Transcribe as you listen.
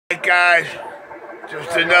Alright guys,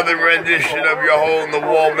 just another rendition of your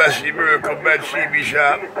hole-in-the-wall messy miracle bed CB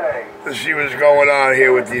shop. Let's see what's going on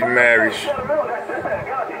here with these Marys.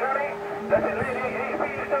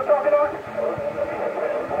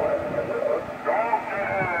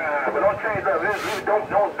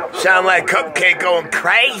 Sound like Cupcake going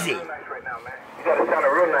crazy. You gotta sound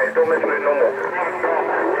real nice, don't mess with it no more.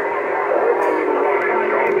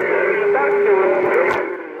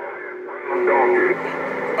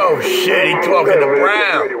 Oh shit, he talking to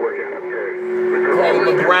Brown. Call him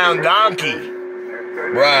a brown donkey.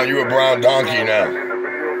 Brown, you a brown donkey now. You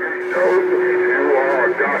are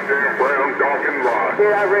a goddamn brown donkey lie.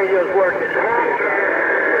 Yeah, our radio's working.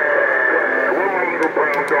 Where my little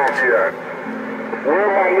brown donkey at? Where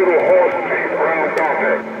my little horse-teeth brown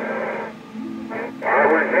donkey? I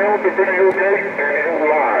reviewed the video tape and you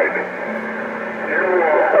lied. You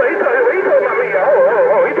are... Oh, he talking about me.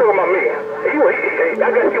 Oh, he talking about me. I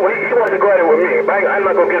guess he wants to go at it with me, but I'm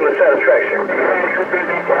not going to give him the satisfaction.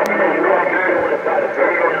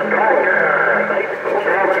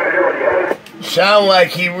 Sound like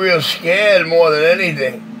he real scared more than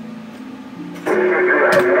anything.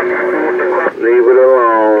 Leave it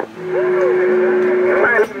alone.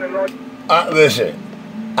 Listen,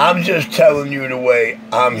 I'm just telling you the way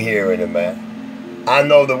I'm hearing it, man. I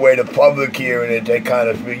know the way the public hearing it, they kind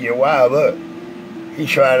of figure, wow, look, he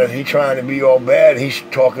trying to be all bad. He's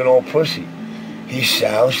talking all pussy. He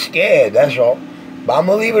sounds scared, that's all. But I'm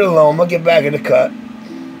going to leave it alone. I'm going to get back in the cut.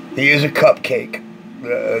 He is a cupcake.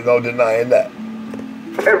 No denying that.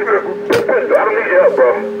 Hey, I don't need your help,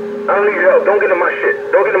 bro. I don't need your help. Don't get in my shit.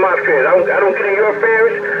 Don't get in my affairs. I don't get in your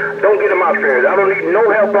affairs. Don't get in my affairs. I don't need no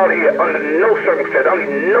help out here under no circumstance. I don't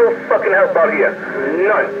need no fucking help out here.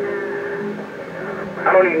 None.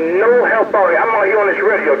 I don't need no help out here. I'm out here on this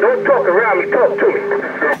radio. Don't talk around me. Talk to me.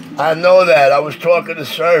 I know that. I was talking to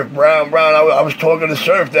Surf. Brown. I was talking to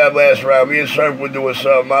Surf that last round. Me and Surf were doing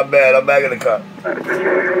something. My bad. I'm back in the cut. I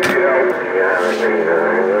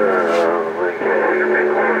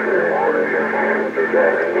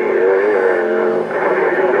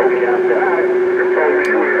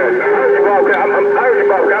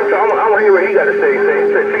want to hear what he got to say.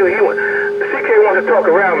 CK wants to talk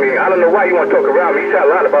around me. I don't know why he wants to talk around me. He said a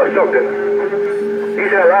lot about something. So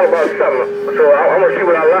I want to see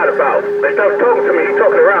what I lied about. Instead of talking to me, he's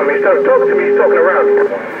talking around me. Instead of talking to me, he's talking around me. You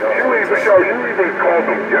even called him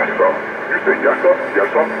yes, sir. You said yes, sir, yes,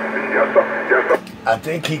 sir, yes, sir, yes, sir. I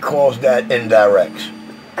think he calls that indirects.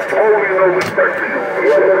 Totally no respect to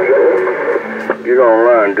you. You don't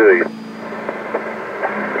learn, do you?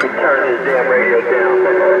 Turn his damn radio down.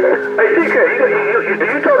 Hey, CK,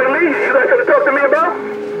 you talking to me? You got something to talk to me about?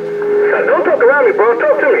 Don't talk around me, bro.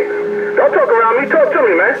 Talk to me. Don't talk around me. Talk to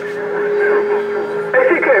me, man.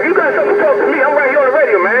 Hey, CK, if you got something to talk to me, I'm right here on the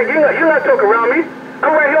radio, man. You not talk around me.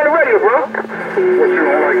 I'm right here on the radio, bro. What, you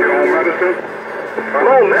don't like your own medicine?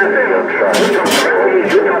 My own medicine?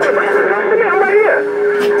 You talking about me? I'm right here.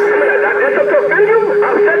 I did something to offend you? I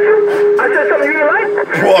upset you? I said something you didn't like?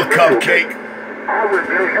 Poor Cupcake. I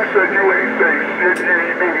reviewed, you said you ain't say shit, you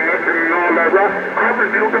ain't do nothing and all that, right? I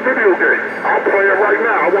reviewed the video game. I'll play it right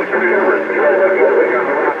now. I want you to hear it.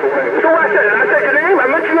 So I said your name?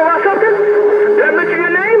 I mentioned you about something? Did I mention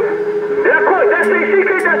your name? Did I say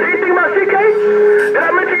CK? Did I say anything about CK? Did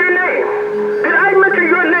I mention your name? Did I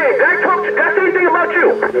mention your name? Did I say anything about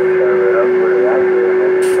you?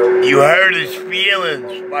 You hurt his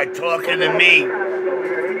feelings by talking to me.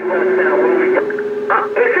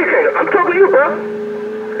 Hey, CK, I'm talking to you, bro.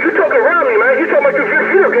 You talking around me, man. You talking about your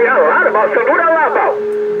video game. I lied about something. What I lie about?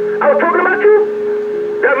 I was talking about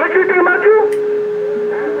you? Did I mention anything about you?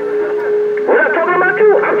 Was I talking about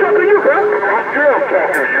you? I'm talking to you, bro. I'm still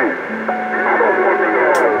talking to you. I don't want to know.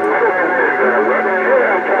 I don't know that, right?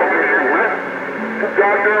 Yeah, I'm talking to you, man. You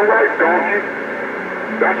goddamn right, donkey.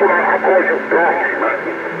 That's what I call you, donkey, man.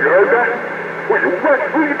 You heard that? Who you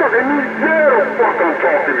talking to me? Yeah, the fuck I'm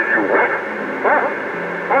talking to you, man. Huh?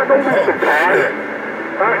 Don't be surprised.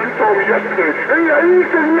 You told me yesterday, hey, I ain't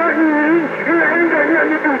said nothing, I ain't got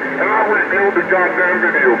nothing to do. And I reviewed the goddamn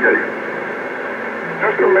video game.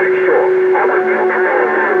 Just to make sure. I reviewed the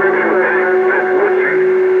goddamn video game with you.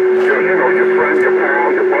 You know, your friend, your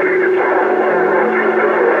pal, your buddy, your child.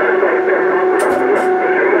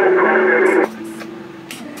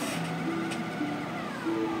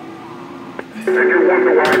 And you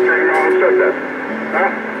wonder why I came out and said that. Huh?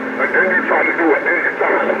 And then you try to do it. Then you try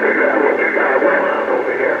to spin it to a G-guy way.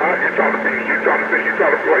 You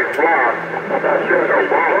try to play fly. That's just a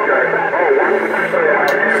wild guy. Oh, why would you say I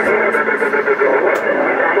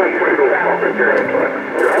don't play those fucking games. I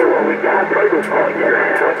don't play those fucking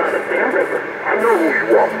games. I know who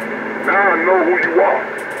you are. Now I know who you are.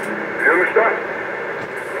 You understand?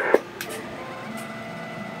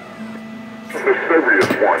 The serious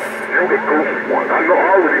one. You the goofy one. I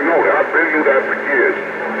already know that. I've been through that for years.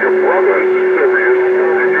 Your brother is the serious,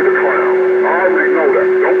 and you the clown. I already know that.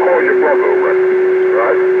 Don't call your brother a wreck.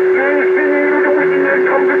 Right?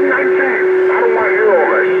 Come to 19. I don't want to hear all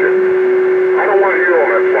that shit. I don't want to hear all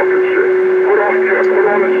that fucking shit. Put on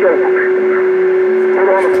the show for people now. Put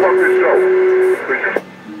on the fucking show.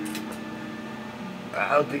 I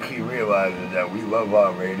don't think he realizes that we love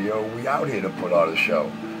our radio. We out here to put on a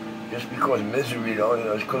show. Just because misery,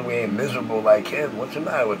 it's because we ain't miserable like him. What's the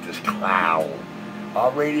matter with this clown?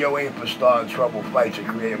 Our radio ain't for starting trouble fights or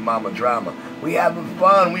creating mama drama. We having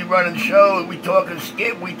fun. We running shows. We talking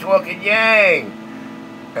skip. We talking yang.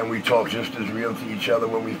 And we talk just as real to each other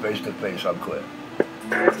when we face to face. I'm clear.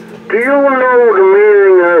 Do you know the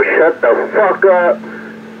meaning of shut the fuck up?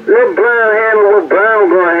 Let Brown handle what Brown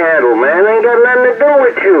gonna handle, man. Ain't got nothing to do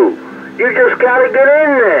with you. You just gotta get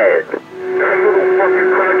in there. That little fucking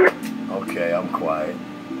crack. Okay, I'm quiet.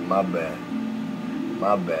 My bad.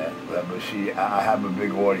 My bad. But see, I have a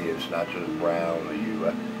big audience, not just Brown or you.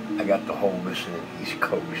 I got the whole listening East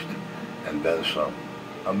Coast. And then some.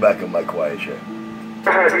 I'm back in my quiet chair. I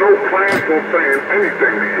had no plans on saying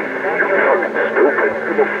anything to you. You fucking stupid.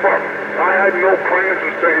 Give a fuck. I had no plans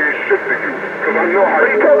on saying shit to you. Because I know how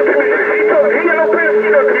you talk to me. He got no plans to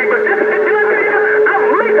talk to me. But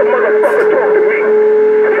I'll make a motherfucker talk to me.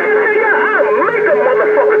 I'll make a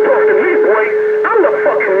motherfucker talk to me, boy. I'm the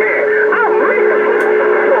fucking man. I'll make a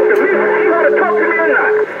motherfucker talk to me. You want to talk to me or not?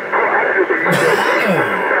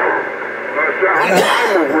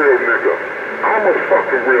 I'm a real nigga. I'm a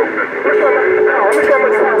fucking real nigga. Let me show my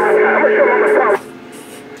power. I'm gonna show my power.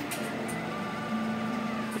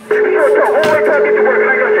 You talk all the time, get to work, and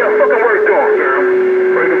I got your fucking work done, Sam.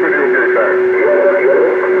 Play the video game back.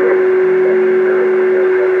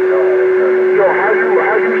 Yo, how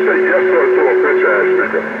you say yes sir to a bitch ass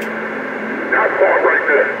nigga? That part right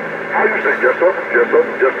there. How you say yes sir, yes sir,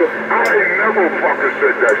 yes sir? I ain't never fucking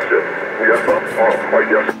said that shit. Yes sir, or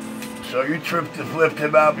yes sir. So you tripped and flipped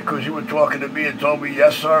him out because you were talking to me and told me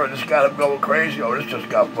yes sir, and this got him going crazy? Oh, this just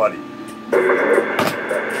got funny.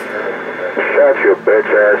 Shut your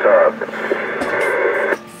bitch ass up.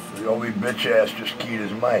 The only bitch ass just keyed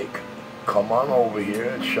his mic. Come on over here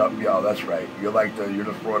and shut me out. That's right. You're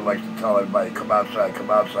the fraud likes to tell everybody, come outside, come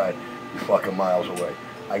outside. You're fucking miles away.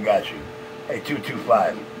 I got you. Hey,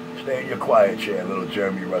 225, stay in your quiet chair, little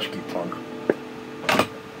Jeremy Rusky punk.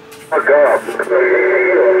 Fuck up.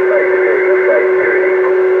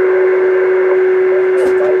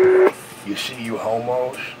 You see you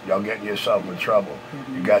homos, y'all getting yourself in trouble.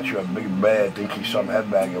 You got your big bad, think he's some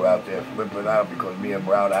headbanger out there flipping out because me and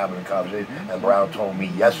Brown are having a conversation, and Brown told me,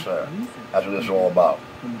 yes sir. That's what it's all about.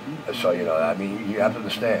 And so, I mean, you have to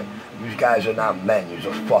understand, these guys are not men, you're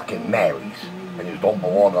just fucking Marys, and you don't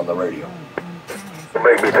belong on the radio.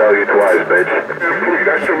 Make me tell you twice, bitch.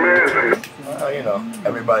 That's your man's.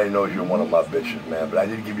 Everybody knows you're one of my bitches, man, but I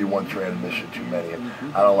did give you one transmission too many, and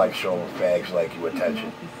I don't like showing fags like you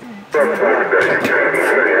attention.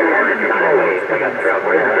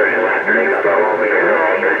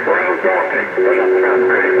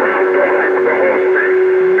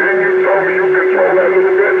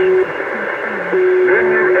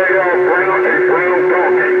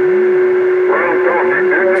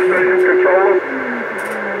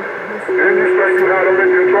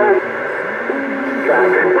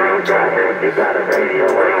 You got a radio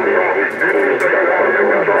like this.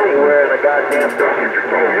 Anywhere in the goddamn country.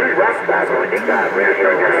 You got radio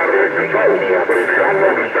like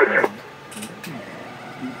this.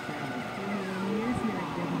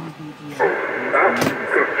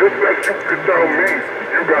 Just as you can tell me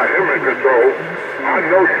you got him in control, I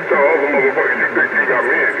know you tell other motherfuckers you think you got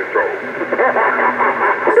me in control.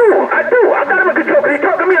 I do. I got him in control because he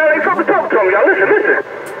talking to me. I ain't fucking talking to him, y'all. Listen.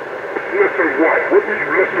 Listen what? What do you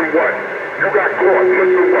listen what? You got caught.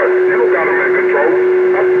 Listen what? You don't got him in control.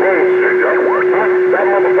 That's bullshit, y'all. That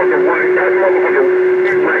motherfucker rings. That motherfucker,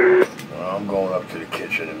 he rings. Well, I'm going up to the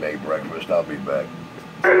kitchen and make breakfast. I'll be back.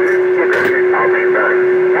 Look at me. I'll be back.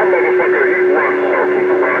 That motherfucker, he runs circles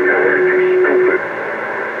around your head, you stupid.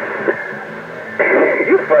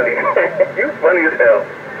 You funny. You funny as hell.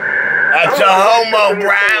 That's a homo,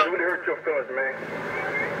 Brown. It hurt your feelings, man.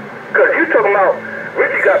 Because you talking about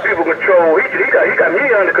Richie got people control. He got me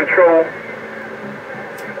under control.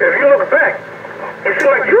 If you look back, it seems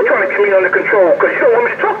like you're trying to get me under control because you don't want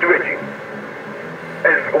me to talk to Richie.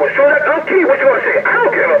 And well, sure that I'm T, what you want to say? I don't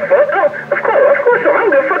give a fuck. Oh, of course so. I don't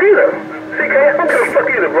give a fuck either. CK, I don't give a fuck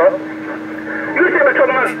either, bro. You You said we're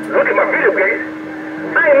talking about, look at my video games.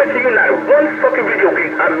 I ain't mentioned you not one fucking video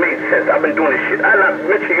game I've made since I've been doing this shit. I not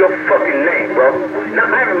mention your fucking name, bro. Now,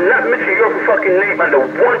 I have not mentioned your fucking name under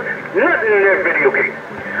nothing in that video game.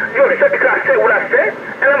 You accept because I said what I said,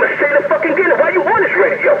 and I'm gonna say the fucking again. Why you on this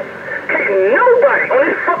radio? Can't nobody on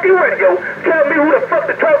this fucking radio tell me who the fuck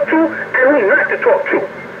to talk to and who not to talk to.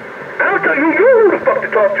 I don't tell you who the fuck to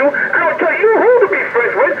talk to. I don't tell you who to be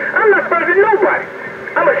friends with. I'm not friends with nobody.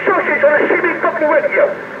 I'm associates on the CB fucking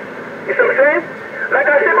radio. You see what I'm saying?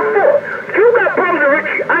 Like I said before, you got problems with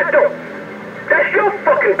Richie. I don't. That's your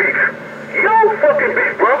fucking beef. Your fucking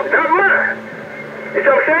beef, bro. Not mine. You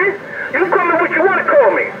see what I'm saying? You call me what you want to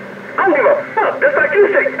call me. I don't give a fuck. Just like you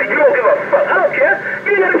say, you don't give a fuck. I don't care.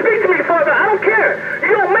 You ain't got to speak to me, father. I don't care.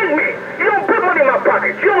 You don't make me. You don't put money in my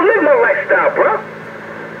pocket. You don't live my lifestyle, bro.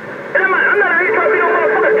 And I'm not out here trying to be no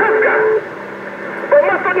motherfucking tough guy. But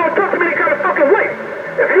motherfucker don't talk to me any kind of fucking way.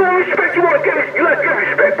 If you want respect, you want to give me, you got to give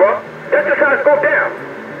respect, bro. That's just how it's going down.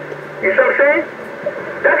 You see what I'm saying?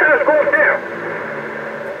 That's how it's going down.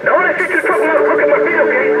 Now all that shit you're talking about, look at my video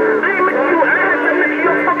game. I ain't mentioned you. I haven't mentioned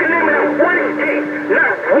your fucking name in that one game.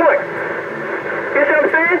 Not one. You see what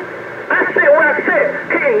I'm saying? I said what I said.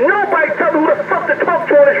 Can't nobody tell me who the fuck to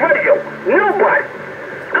talk to on this radio. Nobody.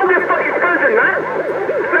 I don't give a fuck your friends or not.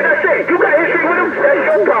 Like I said, you got history with him, that's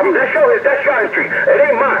your problem. That's your history. It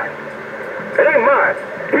ain't mine. It ain't mine.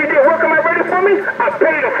 He did work on my radio for me, I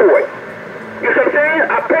paid him for it. You see what I'm saying?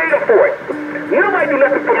 I paid him for it. Nobody do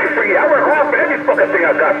nothing for me free. I work hard for every fucking thing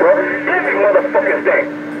I got, bro. Every motherfucking thing.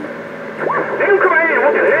 They don't come out here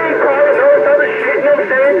with your name calling and all this other shit, you know what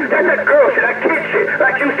I'm saying? That's that girl shit, that kid shit,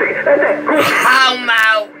 like you say. That's that good shit. I'm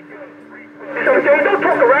out. You see what I'm saying? Don't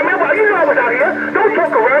talk around me. Well, you know I was out here. Don't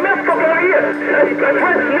talk around me. I'm fucking right here.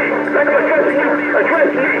 Address me. Like I'm addressing you.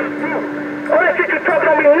 Address me. All that shit you're talking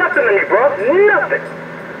don't mean nothing to me, bro. Nothing.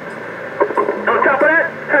 On top of that,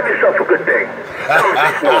 have yourself a good day.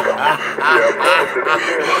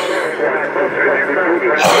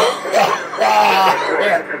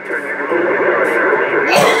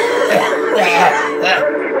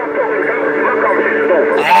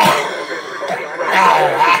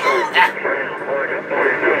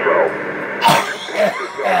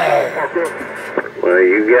 Well,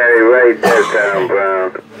 you got it right that time, Brown.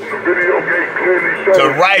 The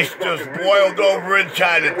rice just boiled over in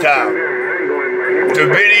Chinatown. The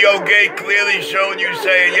video gate clearly showed you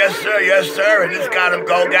saying, yes, sir, and this got him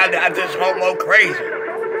going, got this homo crazy.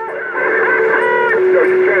 Yo,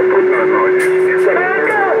 you can't put nothing on you. You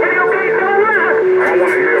gotta video gate, don't lie. I don't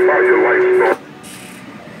want to hear about your life story.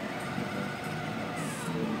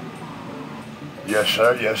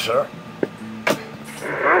 Yes, sir.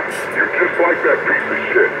 Huh? You just like that piece of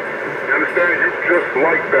shit. You understand? You just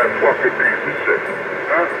like that fucking piece of shit.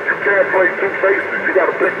 Huh? You can't play two faces. You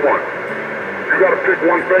gotta pick one. You gotta pick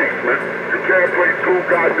one face, man. You can't play two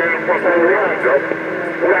goddamn fucking faces, yo.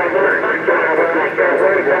 What I'm saying? You don't have a good that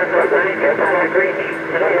way. I'm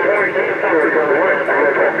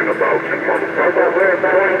talking about you, motherfucker.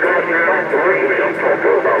 Goddamn really, I'm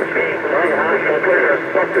talking about you. You play that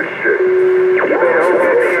sucker shit. You better hold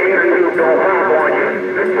that here, you don't have on you.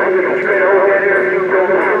 You better hold that here, you don't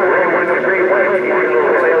have on you.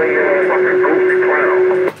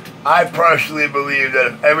 I personally believe that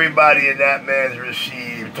if everybody in that man's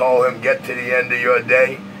receive told him get to the end of your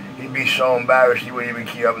day, he'd be so embarrassed he wouldn't even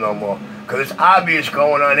key up no more. Because it's obvious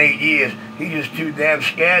going on 8 years, he's just too damn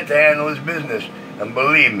scared to handle his business. And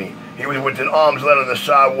believe me, he was with an arm's length on the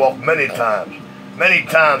sidewalk many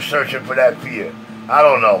times searching for that fear. I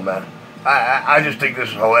don't know, man. I just think this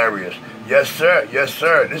is hilarious. Yes, sir,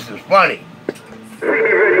 this is funny.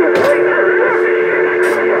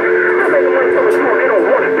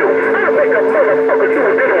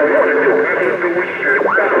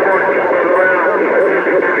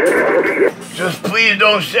 Just please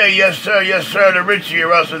don't say yes, sir, to Richie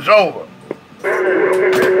or else it's over.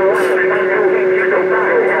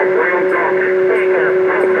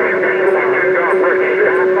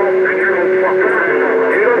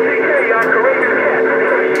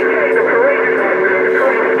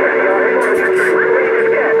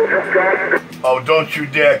 Oh, don't you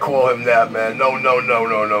dare call him that, man. No.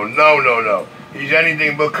 He's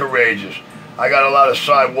anything but courageous. I got a lot of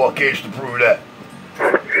sidewalk age to prove that.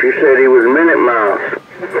 She said he was Minute Mouse.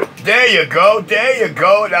 There you go.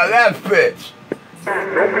 Now that fits.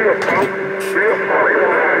 Don't be a punk. Be a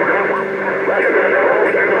punk.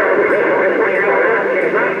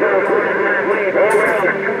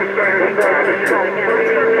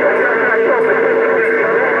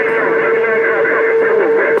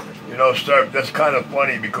 You know, sir, that's kind of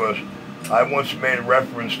funny because I once made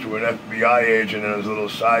reference to an FBI agent and his little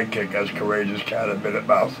sidekick as Courageous Cat at Minute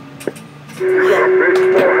Mouth. You got a big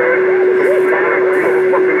forehead,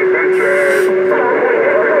 fucking adventure ass.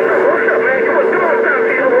 What's up, man? Come on,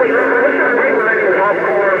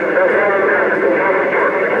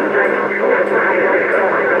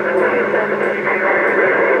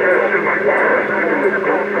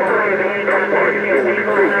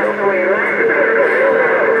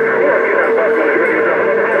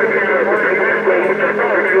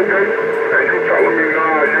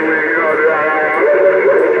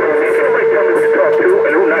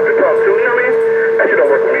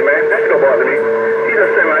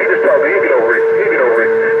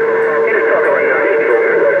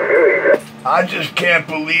 I just can't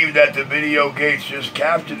believe that the video gates just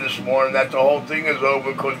captured this morning that the whole thing is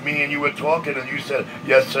over because me and you were talking and you said,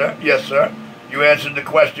 yes sir, yes sir. You answered the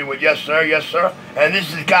question with yes sir, yes sir. And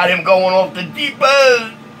this has got him going off the deep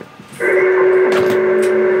end.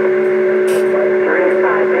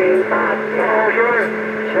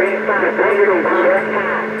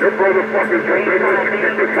 Your brother fucking just said that you keep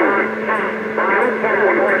it moving.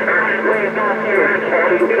 You want to be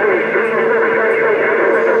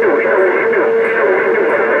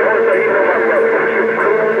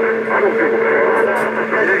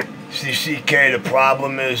See, CK, the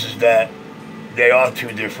problem is that they are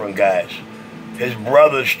two different guys. His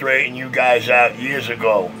brother straightened you guys out years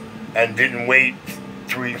ago and didn't wait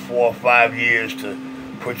 3, 4, 5 years to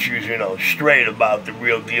put you, straight about the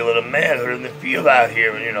real deal of the manhood and the feel out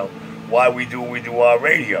here and, why we do our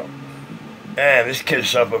radio. Man, this kid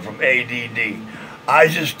suffered from ADD. I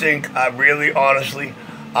just think, I honestly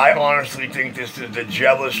think this is the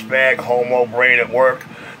jealous fag homo brain at work,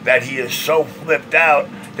 that he is so flipped out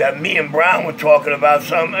that me and Brown were talking about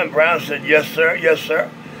something and Brown said, yes sir, yes sir.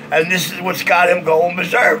 And this is what's got him going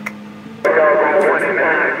berserk.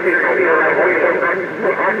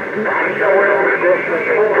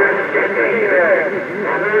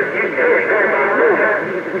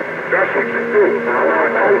 That's what you do. I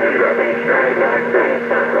told you that.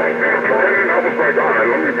 And I was like, all right,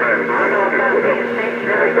 let me manage this.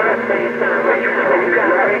 I got him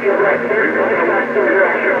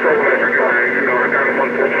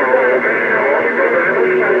under control. You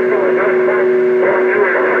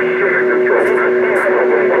ain't got shit in control, man.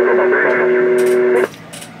 I know what the fuck I'm managing you.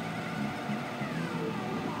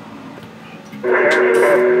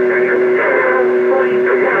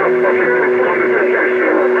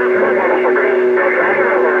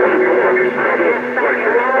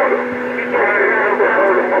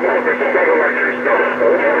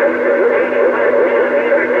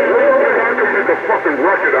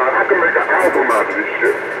 I can make an album out of this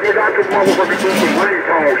shit. Nigga, I can motherfucking do some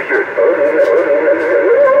ringtone shit.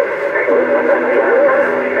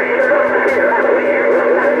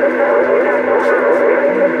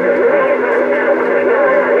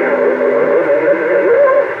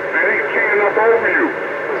 And he's keying up over you.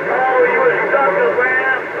 Oh, you a sucker,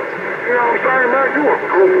 man. You know what I'm saying, man? You a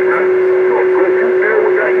goofy, man. You a goofy. You deal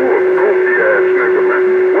with that? You a goofy ass nigga, man.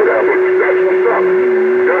 Whatever. That's what's up.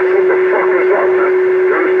 That's what the fuck is up, man.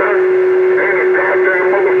 You understand? Ain't a goddamn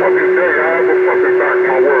motherfucking day I ever fucking back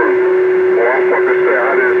my word. Or I fucking say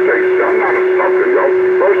I didn't say shit. I'm not a sucker, yo.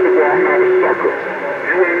 First of all, I'm not a sucker.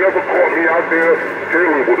 You ain't never caught me out there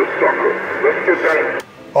dealing with a sucker. Let's get that.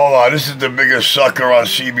 Hold on, this is the biggest sucker on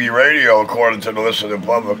CB radio, according to the listening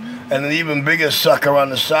public, and an even bigger sucker on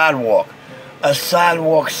the sidewalk. A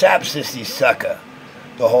sidewalk sap sissy sucker.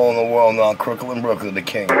 The hole in the world now, Crooklyn Brooklyn, the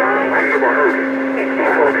king. I never heard it. I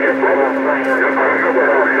never heard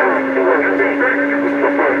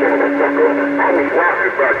I was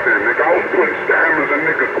rocking back then, nigga. I was putting stammers and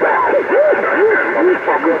niggas wow.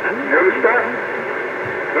 Motherfucker. You understand?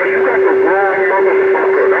 Now you got the wrong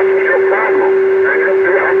motherfucker. That's your problem.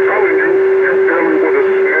 And I'm telling you, you're dealing with a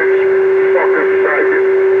snitch fucking faggot.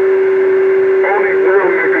 Only real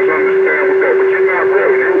niggas understand with that, but you're not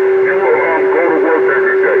real. You will go to work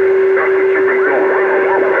every day. That's what you've been doing.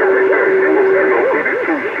 Every day. You will be no goody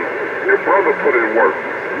two-shoes. Your brother put in work.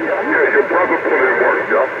 Yeah, your brother put in work,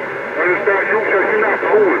 yo. Understand? You're not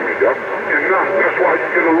fooling me, yo. You're not. That's why you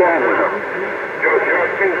get along with him. Y'all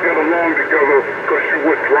two get along together because you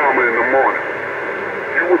with drama in the morning.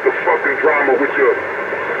 You with the fucking drama with your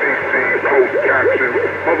CC, closed caption.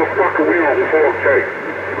 Motherfucker, we on 4K.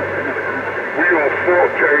 We on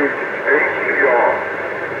 4K HDR.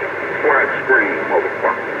 Flat screen,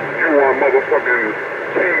 motherfucker. You on motherfucking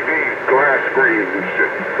TV glass screens and shit.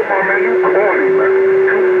 Come on, man, you corny, man.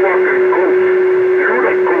 You fucking goof. You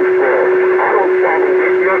the goofball. I don't follow.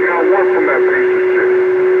 There's nothing I want from that piece of shit.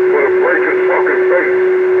 But to break his fucking face.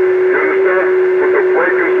 You understand? But to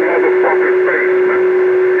break his motherfucking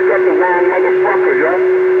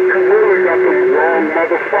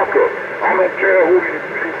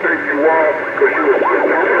yourself because you were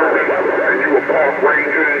and you were park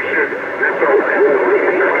ranger and shit. And so, you're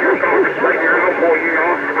right now, boy, you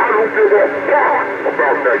know, I don't give a fuck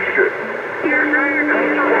about that shit.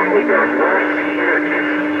 Fuck with that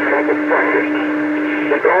shit, motherfucker.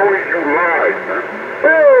 But only you lied, man.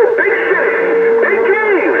 Oh, big city. Big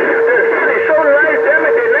games. The city's so nice, damn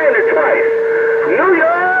it, they named it twice. New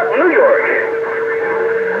York, New York.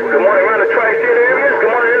 Good morning around the tri-state areas.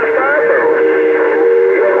 Good morning in the five boroughs.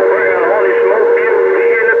 Around Holy Smoke, be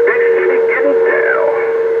in the big city getting down.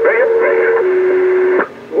 Bring it.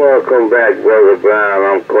 Welcome back, Brother Brown.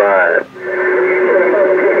 I'm quiet.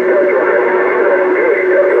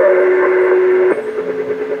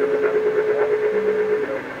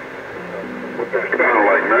 What that sound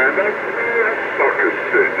like, man? That sucker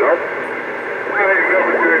shit, yup. I ain't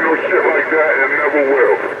never did no shit like that and never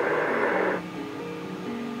will.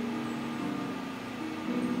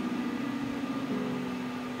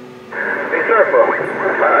 Hey, Surfer,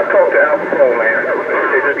 I talked to Al Capone, man.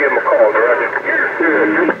 They just give him a call, director.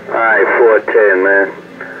 Alright, 410, man.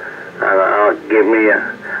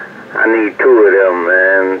 I need 2 of them,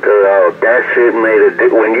 man. That shit made a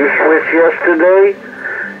difference. When you switched yesterday,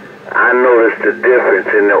 I noticed the difference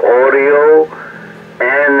in the audio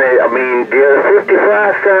and the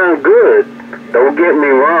 55 sound good. Don't get me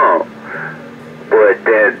wrong. But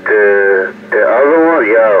the other one,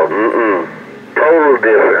 total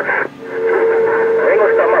difference. Ain't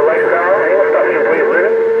gonna stop my lifestyle. Ain't gonna stop me the way of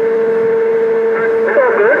living. It's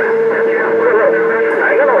all good. I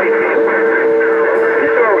ain't got no hate for you.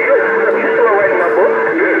 You still writing my book?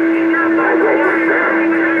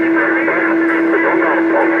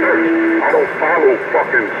 I don't follow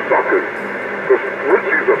fucking suckers. Because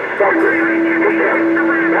Richie's a sucker.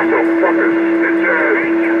 That's a fucking snitch-ass,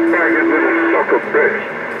 faggot little sucker bitch.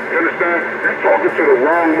 You understand? You're talking to the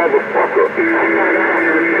wrong motherfucker. I'm not out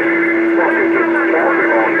here fucking just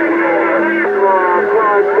talking on you and all that.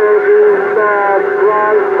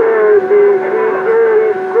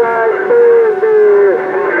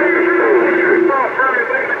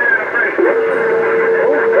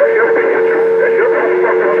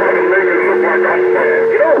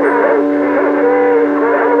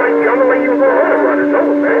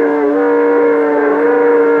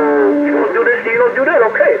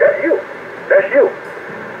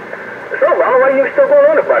 Still going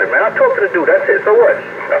on about it, man. I talked to the dude. That's it. So what?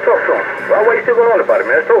 I talked to him. Why you still going on about it,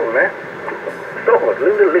 man? It's over, man. It's over.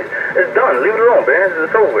 It's done. Leave it alone, man.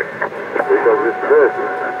 It's over with. Because it's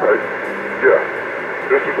business. Yeah.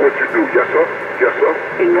 This is what you do. Yes, sir. Yes, sir.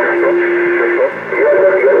 Yes, sir. Yes,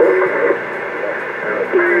 sir.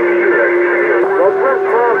 But that's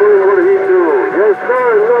probably what he do. Yes, sir,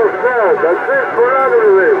 no, sir. That's his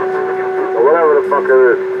prerogative. Or whatever the fuck it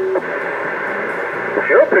is. That's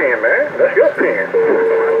your opinion, man. That's your opinion. That's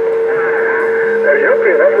your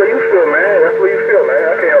opinion. That's what you feel, man. That's what you feel, man.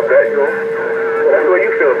 I can't help that, you know. That's what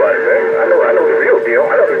you feel about it, man. I know the real deal.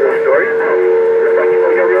 I know the real story. You know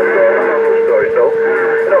your real story. I know the real story, so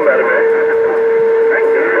it don't matter, man. I ain't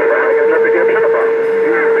got nothing to get upset about.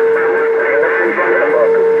 Ain't nothing to get about.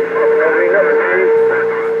 It don't mean nothing.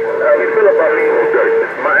 How you feel about me?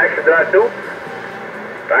 My actions that I do?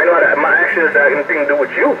 I know that my actions have anything to do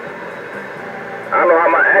with you. I don't know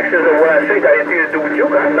how my actions and what I say got anything to do with you.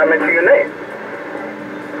 I have not mentioned your name.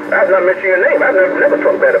 I have not mentioned your name. I've never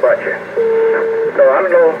talked bad about you. So I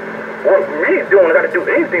don't know what me doing got to do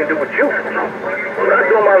anything to do with you. What I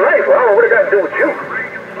do in my life, I don't know what it got to do with you.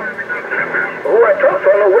 Who I talk to,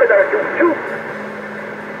 I don't know what it got to do with you.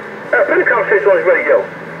 I had plenty of conversation on this radio.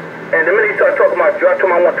 And the minute he started talking about you, I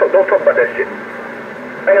told him don't talk about that shit.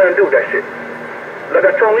 I ain't gonna do that shit. Like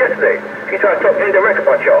I told him yesterday, he tried to talk indirect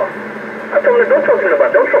about y'all. I told him, don't talk to me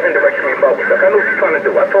about it. Don't talk indirect to me about what I know what you're trying to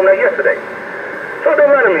do. I told him that yesterday. So it don't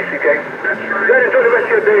matter to me, CK. You gotta enjoy the rest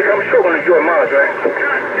of your days. I'm sure gonna enjoy mine, right?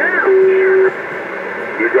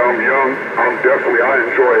 Nigga, I'm young. I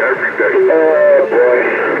enjoy every day. Oh, boy.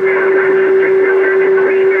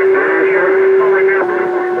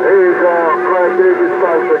 He's all crack baby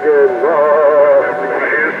spice again. I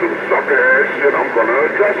hear some sucker ass shit. I'm gonna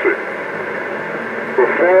address it.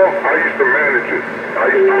 Before, I used to manage it. I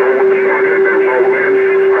used to go with the sun and then roll in.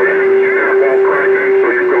 I used to snap on cracking so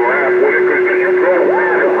you can laugh with it, because then you go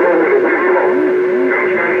with the wind blow. You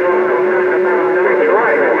understand? That's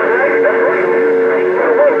right. That's right.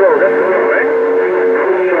 One go, that's right.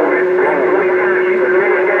 So it goes.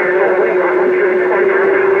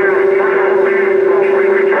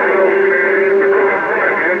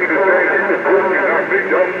 At the end of the day, you're not big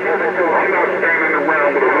up. I'm not standing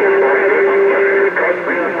around with a little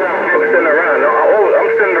I'm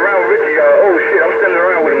standing around with Richie. Oh shit, I'm standing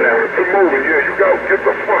around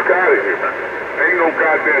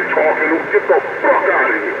talking, get the fuck out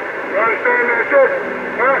of here. You understand that shit?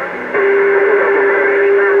 Huh?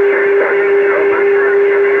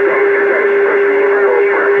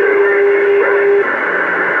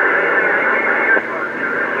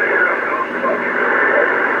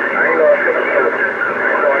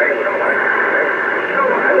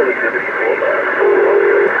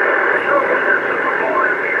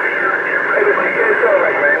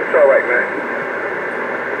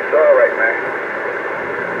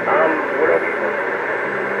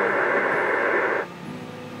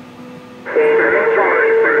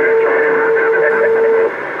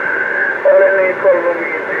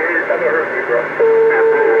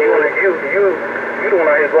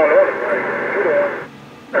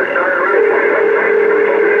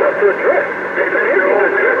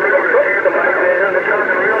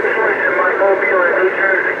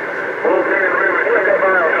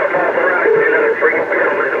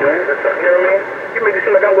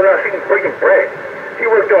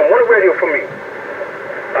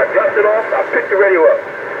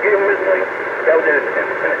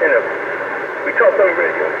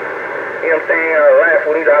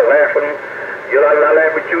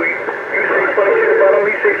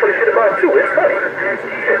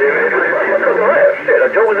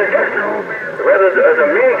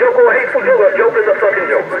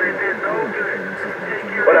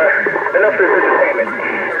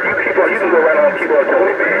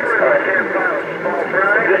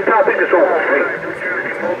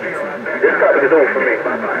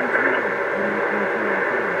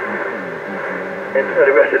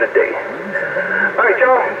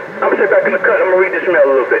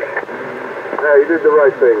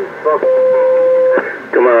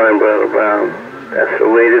 Come on, Brother Brown. That's the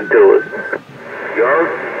way to do it. Yo.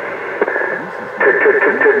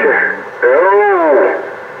 Hello.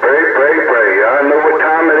 Pray. Y'all know what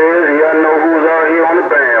time it is, and y'all know who's out here on the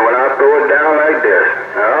band when I throw it down like this.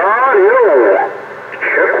 Oh, yo.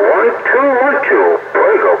 Check 1, 2, 1, 2.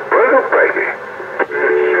 Break it.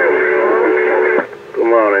 Good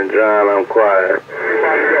morning, John. I'm quiet.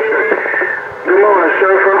 Good morning,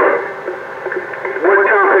 surfer. What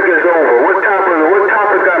topic is over? What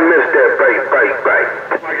topic I missed there? Break.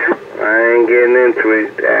 I ain't getting into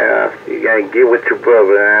it. You gotta get with your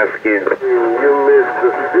brother and ask him. You missed the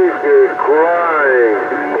speaker crying.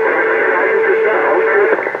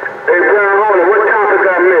 Hey, Brown Hornet, what topic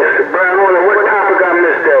I missed? Brown Hornet, what topic I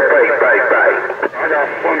missed there? Break. I got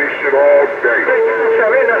funny shit all day.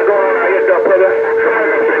 Ain't nothing going on out here, duck brother.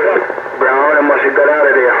 Brown Hornet must have got out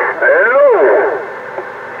of there. Hello.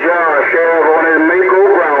 John, Sheriff on his Mako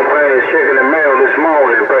Brown playing check in the mail this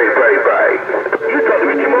morning. Break. You talk to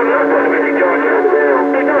Richie more than I talk to Richie, John.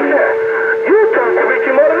 Hey, don't say that. You talk to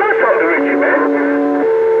Richie more than I talk to Richie, man.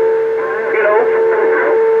 You know?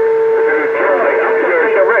 I'm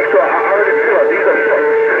talking direct, so I already feel it. These are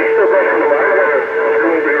he's still going from the line.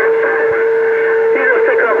 He just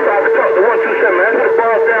take up 5 to talk to 127, man. Put the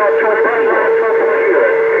ball down to a bunch of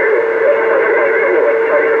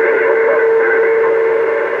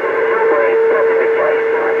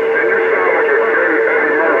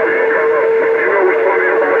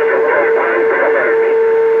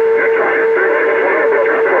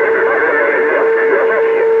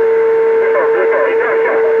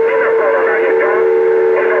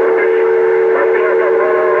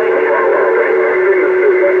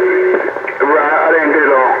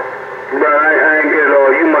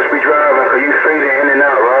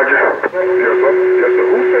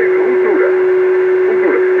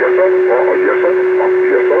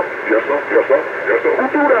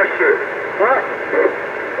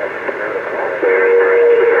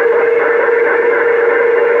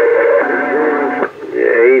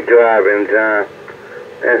driving, John.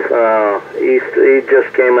 That's he just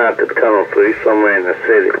came out the tunnel, so he's somewhere in the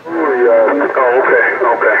city. Okay.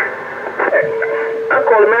 Hey, I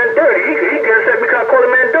call the man dirty. He gets at me because I call the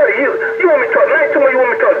man dirty. You want me to talk nice to me or you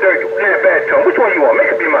want me to talk dirty? Man, bad tone. Which one you want?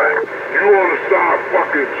 Make it be mine. You want to start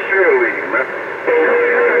fucking cheerleading, man.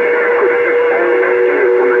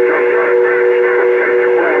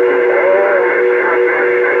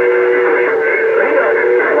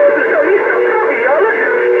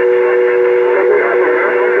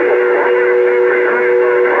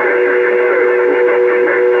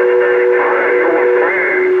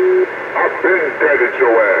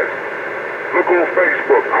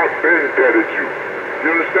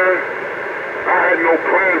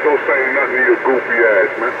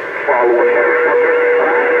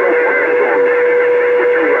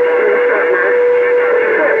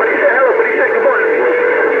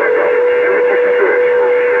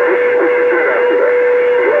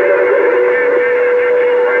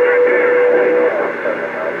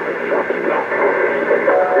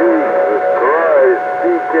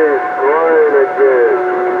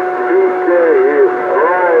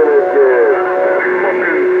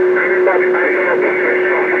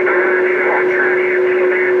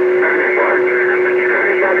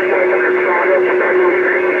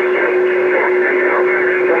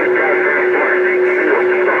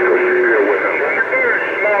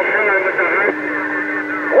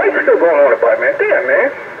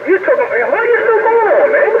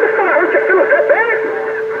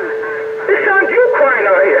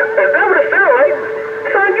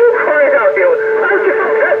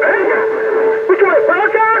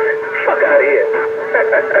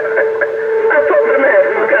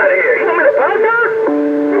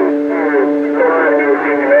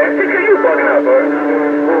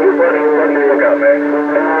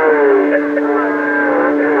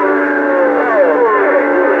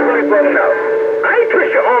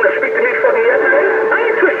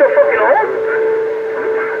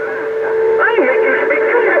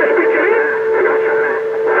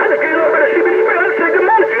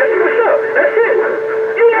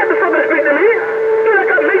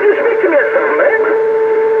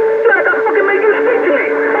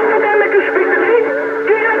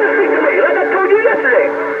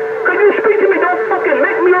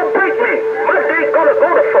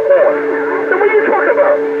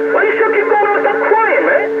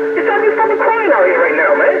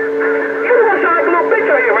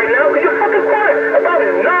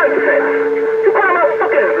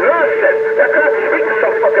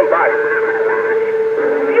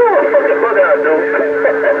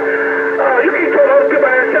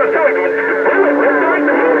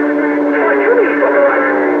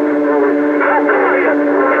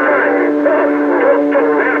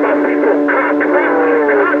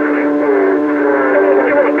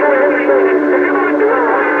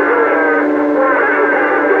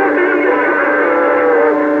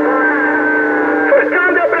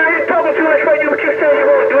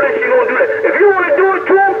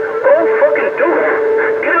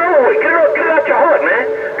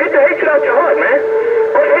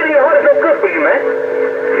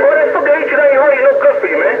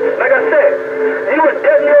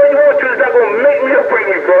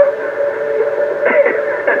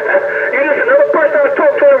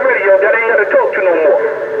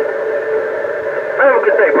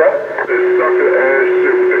 say, bro? This sucker ass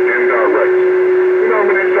shit with the indirect. You know how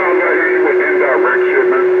many times I hear you with indirect shit,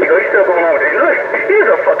 man? Yo, he's still going on with it. Look, he's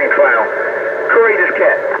a fucking clown. Courageous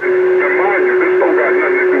cat. And mind you, this don't got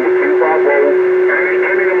nothing to do with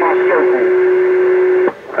 250, any of my circle.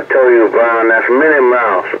 I told you, Brown, that's Minnie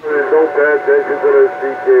Mouse. Don't pay attention to the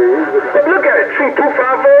CK. But look at it, 2250,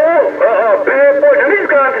 bad boy. And these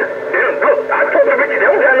guys, look, I talked to Richie, they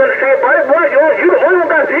don't have nothing to say about it. Boy, you the only one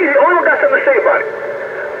got something to say about it.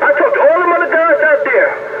 I talked to all them other guys out there.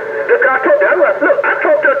 Look, I talked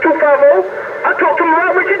to 250. I talked to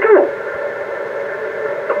my Richie too.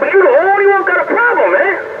 But you the only one got a problem,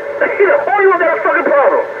 man. You the only one got a fucking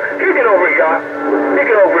problem. He get over it, y'all. He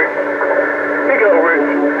get over it. He get over it.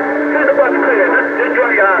 He's about to clear. Just dry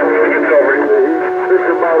your eyes. You get over it. He's sick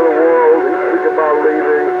about the world. He's sick about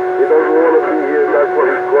leaving. He doesn't want to be here. That's what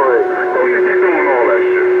he's crying. Oh, you keep doing all that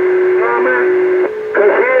shit. Nah, man. Cause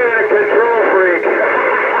he ain't a control freak.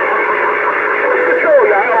 Who's control,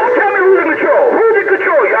 y'all? Oh, tell me who's in control. Who's in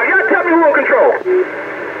control, y'all? Y'all tell me who's in control.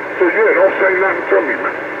 So yeah, don't say nothing to me,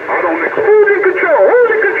 man. I don't expect. Who's in control? Who's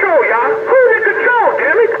in control, y'all? Who's in control,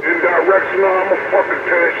 damn it? Indirects, no, I'm a fucking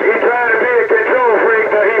test. He trying to be a control freak,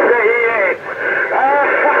 but he say he ain't.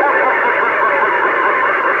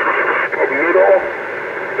 Middle,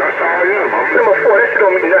 that's how I am. I'm Number 4, that shit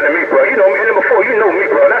don't mean nothing to me, bro. You know me. Number 4, you know me,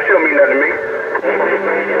 bro. That shit don't mean nothing to me.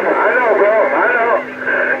 I know, bro. I know.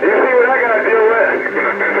 You see what I gotta deal with?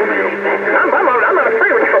 I'm not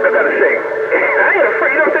afraid what the fuck I gotta say. I ain't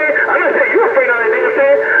afraid, you know what I'm saying? I'm not saying you're afraid of anything, you know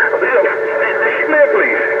what I'm saying? Man,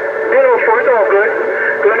 please. You know, for it's all good.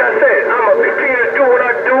 Cause like I said, I'm gonna continue to do what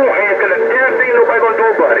I do, and it's gonna damn thing nobody gonna do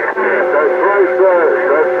about it. That's right, sir.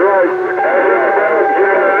 That's right. That's right.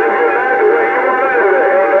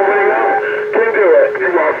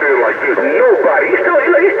 You out there like this? Nobody. He's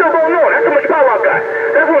still going on. That's how much power I got.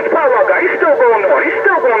 That's how much power I got. He's still going on. He's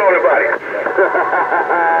still going on about it.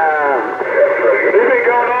 He's been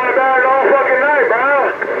going on about it all fucking night,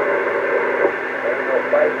 bro.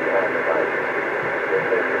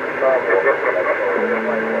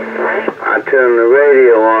 I turned the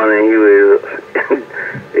radio on and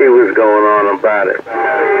he was going on about it.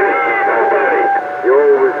 You're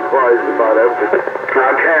always surprised about everything.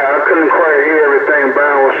 I couldn't quite hear everything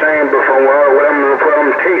Brown was saying, but from what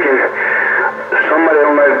I'm taking, somebody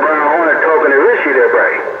on that Brown Hornet talking to Richie there,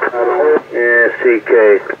 right? Yeah, CK.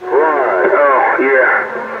 Right. Oh, yeah.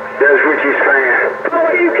 That's Richie's fan. Oh,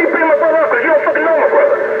 you keep bringing my brother up because you don't fucking know my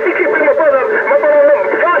brother. You keep bringing my brother up. My brother don't know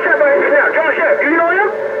him. John Chef right here now. John Chef, do you know him?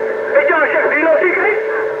 Hey, John Chef, do you know CK?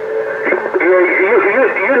 Yeah,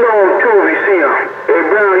 you know him too if you see him. Hey,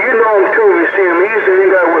 Brown, you know him too if you see him. He used to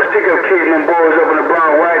hang out with stick-up kids and them boys up in the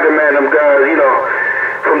Brown Wagon, man, them guys, you know.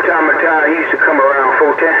 From time to time, he used to come around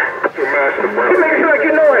 410. Master Brown. You make it seem like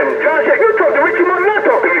you know him. John Chef, you talk to Richie more than I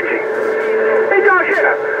talk to Richie. Hey, John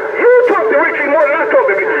Chef, you talk to Richie more than I talk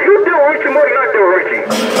to Richie. You deal with Richie more than I deal with Richie.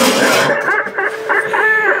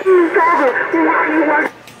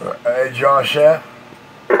 Hey, John Chef.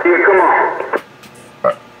 Yeah, come on.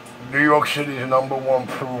 New York City's #1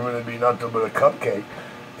 proven to be nothing but a cupcake.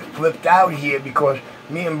 It flipped out here because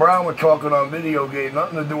me and Brown were talking on video game,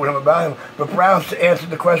 nothing to do with him about him. But Brown answered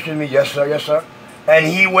the question to me, yes sir, yes sir. And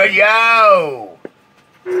he went, yo!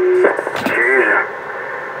 Jesus.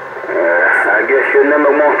 I guess your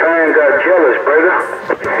 #1 fan got jealous,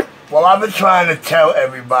 brother. Well, I've been trying to tell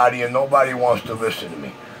everybody and nobody wants to listen to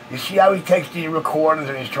me. You see how he takes the recordings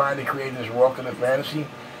and he's trying to create this walk in the fantasy?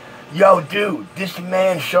 Yo, dude, this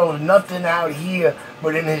man shows nothing out here,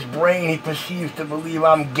 but in his brain he perceives to believe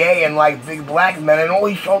I'm gay and like big black men, and all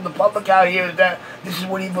he showed the public out here is that this is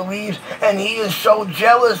what he believes, and he is so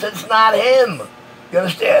jealous it's not him. You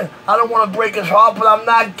understand? I don't want to break his heart, but I'm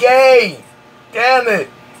not gay. Damn it.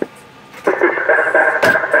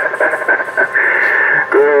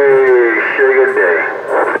 Hey, sugar day.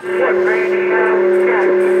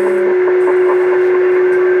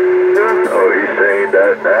 Oh, he's saying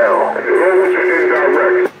that now.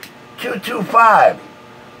 225.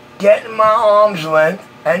 Get in my arm's length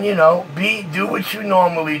and, you know, do what you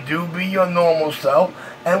normally do. Be your normal self.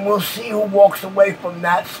 And we'll see who walks away from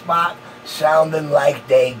that spot sounding like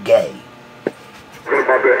they gay. What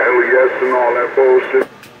about the LES and all that bullshit?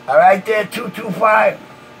 All right there, 225.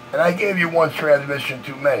 And I gave you one transmission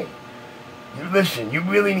too many. You listen, you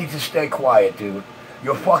really need to stay quiet, dude.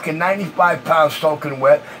 You're fucking 95 pounds soaking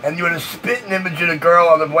wet, and you're the spitting image of the girl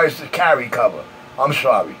on the Voices Carry cover. I'm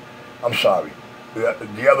sorry. I'm sorry.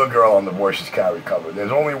 The other girl on the Voices Carry cover.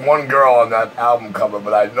 There's only one girl on that album cover,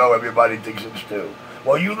 but I know everybody thinks it's two.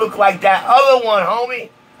 Well, you look like that other one, homie.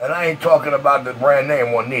 And I ain't talking about the brand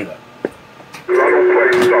name one neither. I don't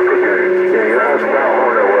play sucker games. Yeah, you asked about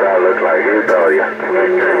Hornet. like he'll tell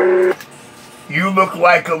you. You look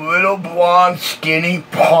like a little blonde, skinny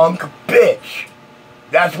punk bitch.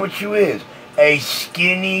 That's what you is. A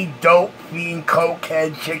skinny, dope fiend,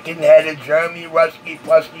 cokehead, chicken-headed, Jeremy Rusky,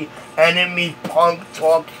 Pusky, enemy punk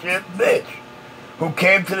talk shit bitch. Who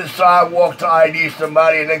came to the sidewalk to ID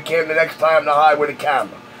somebody and then came the next time to hide with a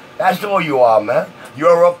camera. That's all you are, man.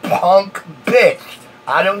 You're a punk bitch.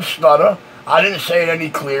 I don't stutter. I didn't say it any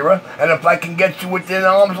clearer. And if I can get you within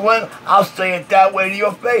arm's length, I'll say it that way to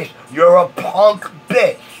your face. You're a punk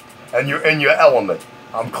bitch. And you're in your element.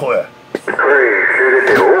 I'm clear. Crazy,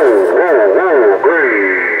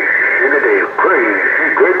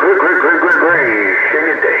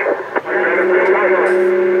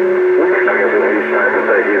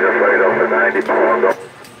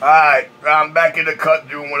 Alright, I'm back in the cut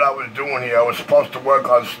doing what I was doing here. I was supposed to work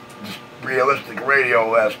on this realistic radio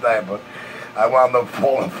last night, but I wound up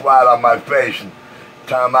falling flat on my face. And the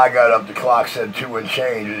time I got up, the clock said 2 and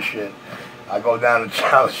change and shit. I go down to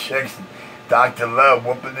Channel 6, Dr. Love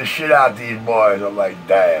whooping the shit out these boys. I'm like,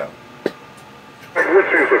 damn.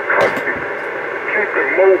 Which is a cussy. Keep it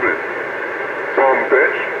moving, some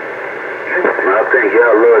bitch. I think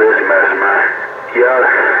y'all love this mess, man. Y'all,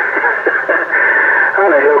 how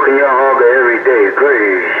the hell can y'all argue every day?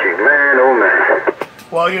 Crazy, man, oh man.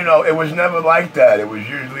 Well, you know, it was never like that. It was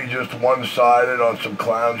usually just one-sided on some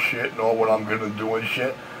clown shit and all what I'm gonna do and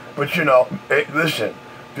shit. But you know, listen,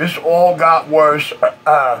 this all got worse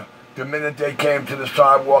the minute they came to the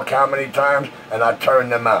sidewalk how many times, and I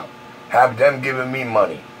turned them out. Have them giving me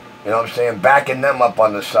money. You know what I'm saying? Backing them up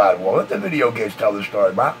on the sidewalk. Let the video games tell the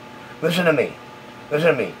story, bro. Listen to me.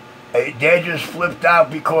 Listen to me. They just flipped out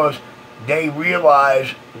because they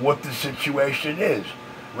realized what the situation is.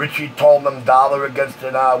 Richie told them dollar against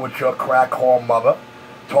an hour with your crack whore mother.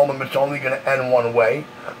 Told them it's only going to end one way.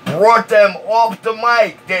 Brought them off the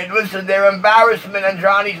mic. Listen, their embarrassment in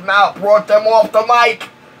Johnny's mouth brought them off the mic.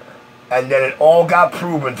 And then it all got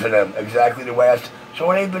proven to them exactly the way I said. So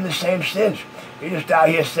it ain't been the same since. You're just out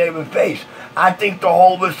here saving face. I think the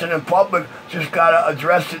whole listening public just got to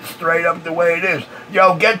address it straight up the way it is.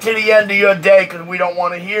 Yo, get to the end of your day because we don't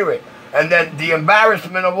want to hear it. And then the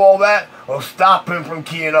embarrassment of all that will stop him from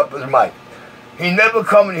keying up his mic. He never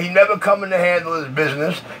coming to handle his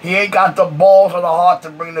business. He ain't got the balls or the heart to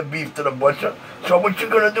bring the beef to the butcher. So what you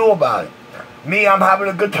going to do about it? Me, I'm having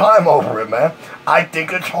a good time over it, man. I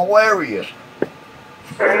think it's hilarious.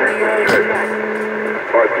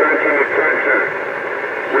 Attention, attention.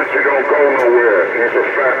 Richie don't go nowhere. He's a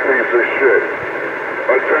fat piece of shit.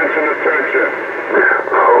 Attention, attention.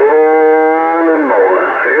 Holy moly.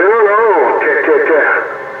 Hello.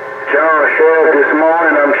 John Sheriff, this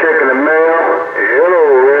morning I'm checking the mail. Hello,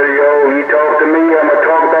 radio. You talk to me, I'm going to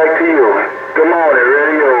talk back to you. Good morning,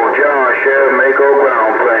 radio. John Sheriff, Mako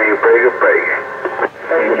ground plane, breaker.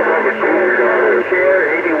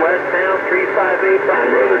 Sheriff, 80 westbound,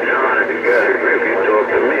 3585. Brother John, if you talk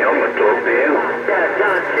to me, I'm going to talk to you. Yeah,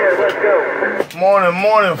 John Sheriff, let's go. Morning,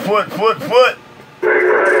 foot.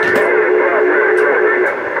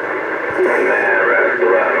 Man,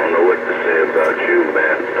 Rascal, I don't know what to say about you,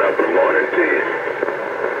 man. Top of the morning to you.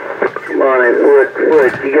 Morning, Foot.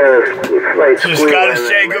 You got a slight squeal. Just gotta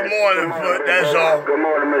say good morning, Foot, that's all. Good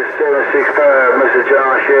morning, Mr. 765, Mr.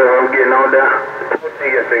 John Sheriff. I'm getting on down.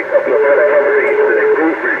 Yeah,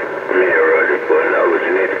 Roger, Foot.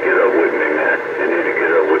 You need to get up with me, man. You need to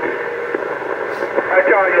get up with me. Hey,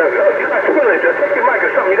 John, you got squilling there. Take your mic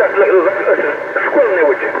or something. You got squilling there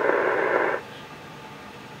with you.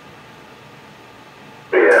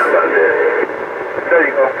 Yeah, about that. There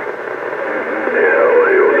you go. Yeah,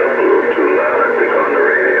 well, it was up a little too loud, I think, on the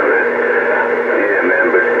radio. Yeah, man,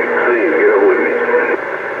 but please get up with me. I'm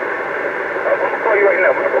going to call you right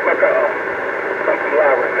now. I'm going to go back up. I'm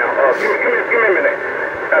live right now. Give me a minute.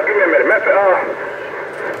 Give me a minute. Matter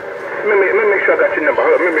let me make sure I got your number.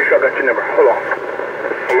 Let me make sure I got your number. Hold on.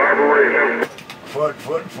 Collaboration.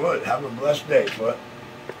 Foot. Have a blessed day, Foot.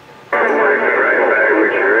 Right back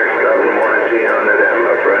with you, Rick. Top of the morning to you on that,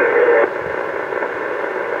 my friend.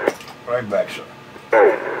 Right back, sir.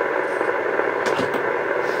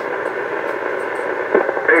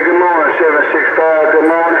 Hey, good morning, 765. Good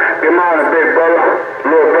morning. Good morning, big brother.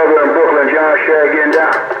 Little brother in Brooklyn, John Shea getting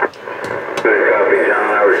down. Good copy,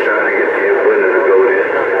 John. I was trying to get to you, putting it to go there.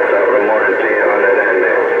 Top of the morning to you on that end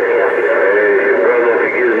there. Hey, your brother, if he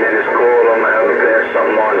gives me this call, I'm going to have him pass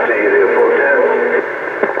something on to you there, 410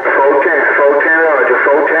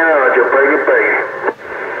 Roger, break it.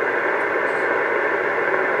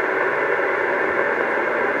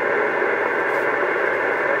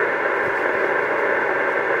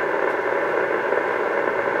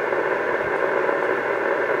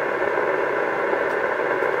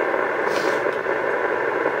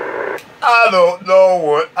 I don't know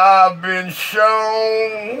what I've been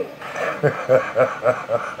shown.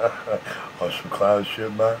 On some clown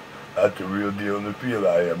shit, man. That's the real deal in the field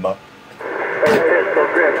out here, man. Pistol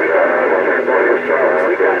grip, we gotta get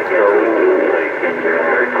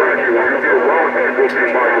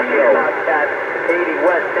Bobcat 80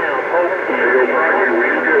 westbound,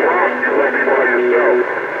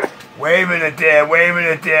 Waving it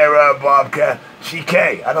there, Bobcat. CK,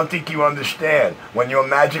 I don't think you understand. When your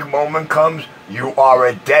magic moment comes, you are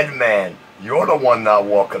a dead man. You're the one not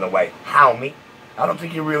walking away. Homie. I don't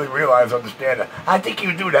think you really understand that. I think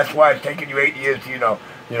you do. That's why it's taken you 8 years to,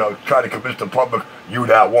 try to convince the public you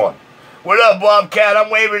that one. What up, Bobcat? I'm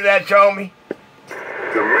waving at you, homie.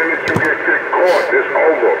 The minute you get caught, it's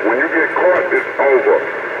over. When you get caught, it's over.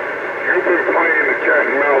 You've been playing the cat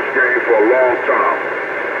and mouse game for a long time.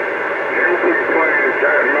 You've been playing the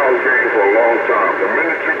cat and mouse game for a long time. The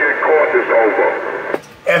minute you get caught, it's over.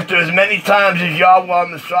 After as many times as y'all were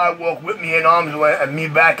on the sidewalk with me in arm's length and me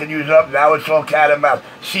backing you up, now it's all cat and mouse.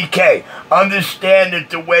 CK, understand it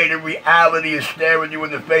the way the reality is staring you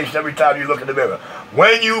in the face every time you look in the mirror.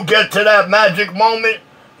 When you get to that magic moment,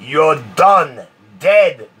 you're done.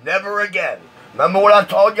 Dead. Never again. Remember what I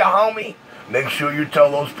told you, homie? Make sure you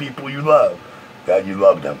tell those people you love that you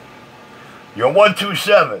love them. You're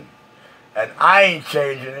 127, and I ain't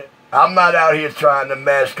changing it. I'm not out here trying to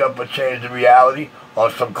mask up or change the reality on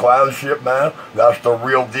some clown shit, man. That's the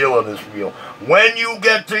real deal of this reel. When you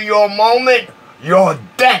get to your moment, you're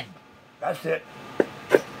dead. That's it.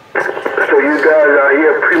 So you guys are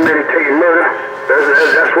here premeditating murder?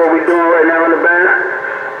 That's what we're doing right now in the band?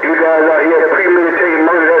 You guys are here premeditating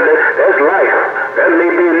murder? That's life. That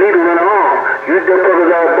may be a needle in the arm. You brothers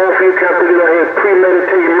are both of you captains out here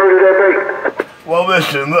premeditating murder that day? Well,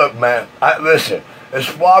 listen, look, man. Listen, as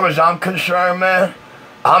far as I'm concerned, man,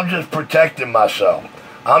 I'm just protecting myself.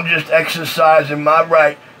 I'm just exercising my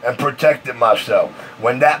right and protecting myself.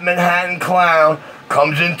 When that Manhattan clown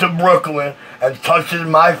comes into Brooklyn and touches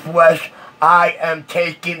my flesh, I am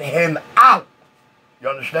taking him out. You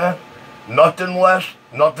understand? Nothing less,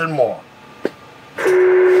 nothing more. I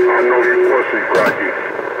know you pussy, Cracky.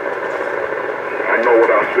 I know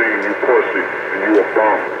what I seen, you pussy, and you a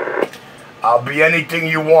bum. I'll be anything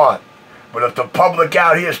you want. But if the public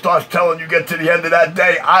out here starts telling you get to the end of that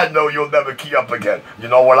day, I know you'll never key up again. You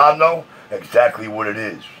know what I know? Exactly what it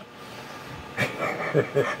is.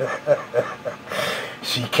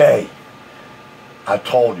 CK, I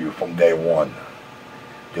told you from day one,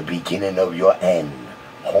 the beginning of your end.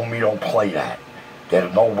 Homie, don't play that.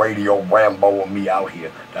 There's no radio Rambo with me out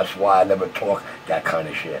here. That's why I never talk that kind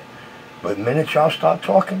of shit. But the minute y'all start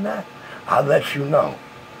talking that, I'll let you know.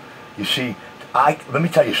 You see, let me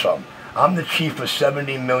tell you something. I'm the chief of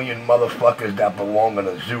 70 million motherfuckers that belong in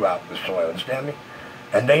a zoo out in the soil, understand me?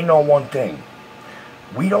 And they know one thing.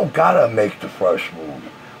 We don't gotta make the first move.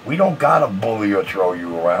 We don't gotta bully or throw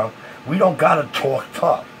you around. We don't gotta talk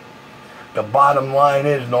tough. The bottom line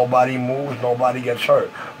is nobody moves, nobody gets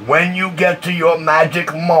hurt. When you get to your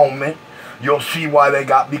magic moment, you'll see why they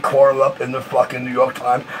got me coiled up in the fucking New York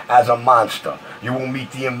Times as a monster. You will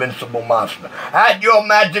meet the invincible monster. At your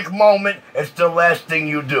magic moment, it's the last thing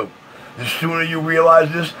you do. The sooner you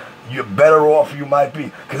realize this, you're better off you might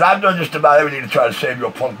be. Because I've done just about everything to try to save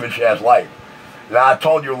your punk bitch ass life. Now, I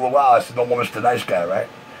told you a little while, I said, no more Mr. Nice Guy, right?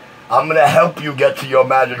 I'm going to help you get to your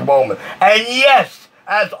magic moment. And yes,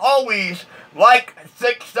 as always, like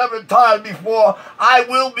 6, 7 times before, I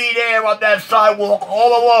will be there on that sidewalk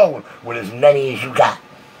all alone with as many as you got.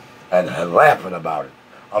 And laughing about it.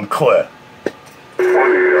 I'm clear.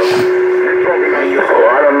 Oh,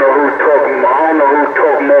 I don't know who's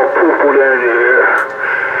talking more poo-poo than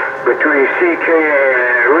between CK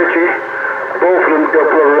and Richie. Both of them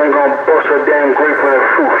brothers ain't gonna bust a damn grape in a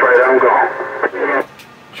fruit fight. I'm gone.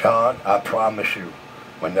 John, I promise you,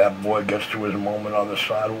 when that boy gets to his moment on the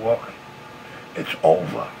sidewalk, it's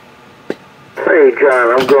over. Hey,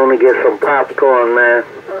 John, I'm going to get some popcorn, man.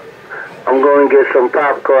 I'm going to get some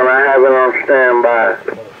popcorn. I have it on standby.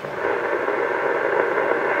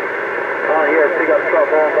 Oh, yeah, pick up truck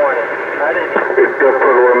all morning. It's that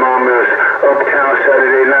brother remind me of Uptown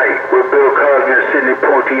Saturday Night with Bill Cosby and Sidney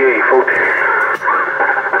Poitier, folks.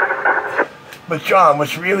 But John,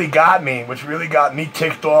 what's really got me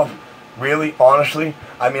ticked off, really, honestly,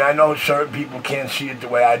 I mean, I know certain people can't see it the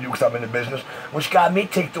way I do because I'm in the business. What's got me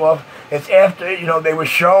ticked off is after, they were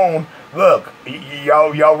shown, look,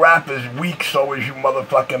 y'all rappers weak, so is you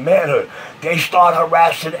motherfucking manhood. They start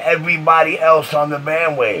harassing everybody else on the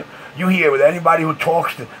bandwave. You hear with anybody who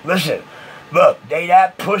talks to, listen, Look, they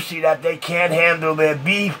that pussy that they can't handle their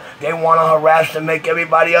beef. They want to harass and make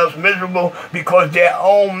everybody else miserable because their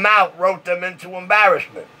own mouth wrote them into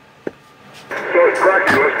embarrassment. So it's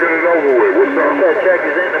Cracky, let's get it over with. What's up? That check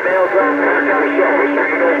is in the mail, drop. Cracky, what's up? Let's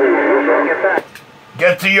get it over with. What's up? Get back.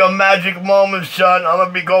 Get to your magic moment, son. I'm going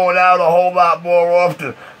to be going out a whole lot more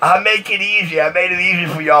often. I make it easy. I made it easy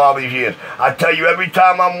for y'all all these years. I tell you, every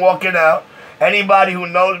time I'm walking out, anybody who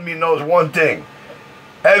knows me knows one thing.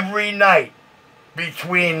 Every night,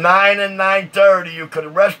 between 9 and 9:30, you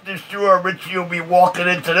could rest assured Richie will be walking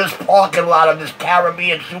into this parking lot of this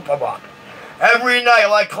Caribbean supermarket. Every night,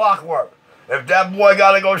 like clockwork. If that boy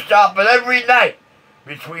got to go shopping every night,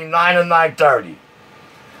 between 9 and 9:30.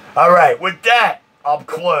 All right, with that, I'm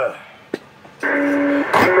clear. I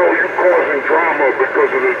know you causing drama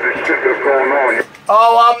because of the shit that's going on.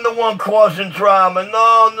 Oh, I'm the one causing drama.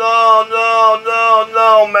 No,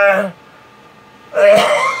 man.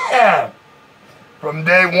 From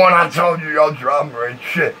day one, I told you your drama ain't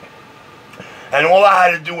shit. And all I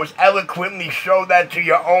had to do was eloquently show that to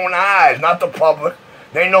your own eyes, not the public.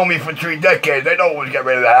 They know me for 3 decades. They know what was getting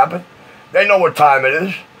ready to happen. They know what time it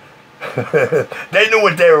is. They knew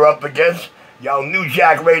what they were up against. Y'all New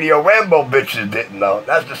Jack Radio Rambo bitches didn't know.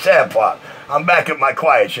 That's the sad part. I'm back at my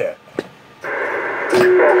quiet chair. Hey,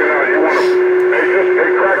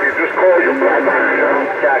 Cracky, just call your black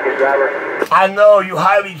man. Jacket driver. I know, you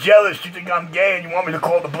highly jealous. You think I'm gay and you want me to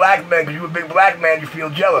call the black man because you're a big black man, you feel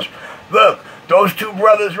jealous. Look, those 2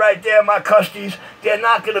 brothers right there, my custies, they're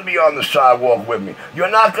not going to be on the sidewalk with me.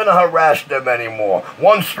 You're not going to harass them anymore.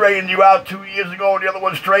 One straightened you out 2 years ago and the other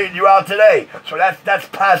one straightened you out today. So that's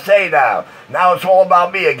passe now. Now it's all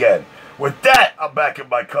about me again. With that, I'm back in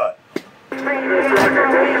my cut. Crazy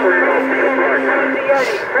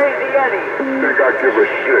Eddie. Think I give a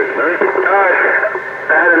shit, man?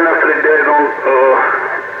 I had enough of the dead on,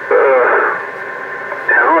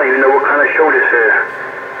 I don't even know what kind of show this is.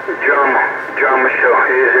 Drama show.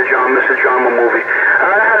 It's a drama movie.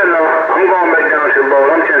 I had enough. I'm going back down to the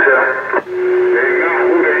boat. I'm just, They not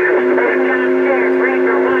who they used to be.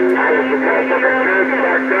 I was a motherfucking kid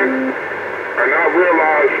back then, and I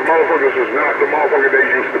realized motherfuckers is not the motherfucker they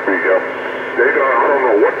used to be, yo. I don't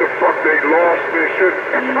know what the fuck they lost and shit.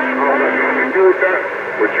 I don't have nothing to do with that,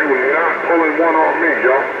 but you not pulling one on me,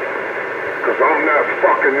 yo. Cause I'm that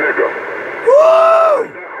fucking nigga.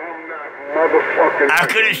 Woo! I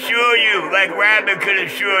could assure you, like Rabbit could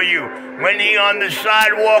assure you, when he on the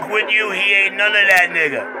sidewalk with you, he ain't none of that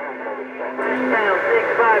nigga. Down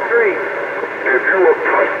 653. If you a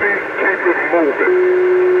pussy, keep it moving.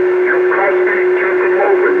 You pussy, keep it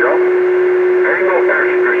moving, yo. Ain't no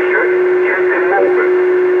extra shit. Keep it moving.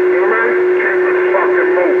 You know what I mean? Keep it fucking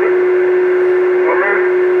moving. You know what I mean?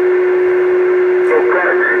 So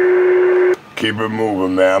Cracky. Keep it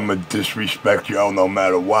moving, man. I'm gonna disrespect y'all no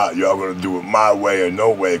matter what. Y'all gonna do it my way or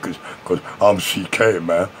no way, cause I'm CK,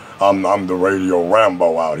 man. I'm the Radio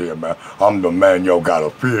Rambo out here, man. I'm the man yo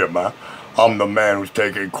gotta fear, man. I'm the man who's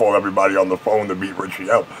call everybody on the phone to beat Richie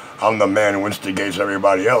up. I'm the man who instigates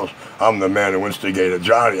everybody else. I'm the man who instigated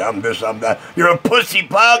Johnny. I'm this, I'm that. You're a pussy,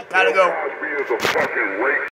 punk. Gotta go.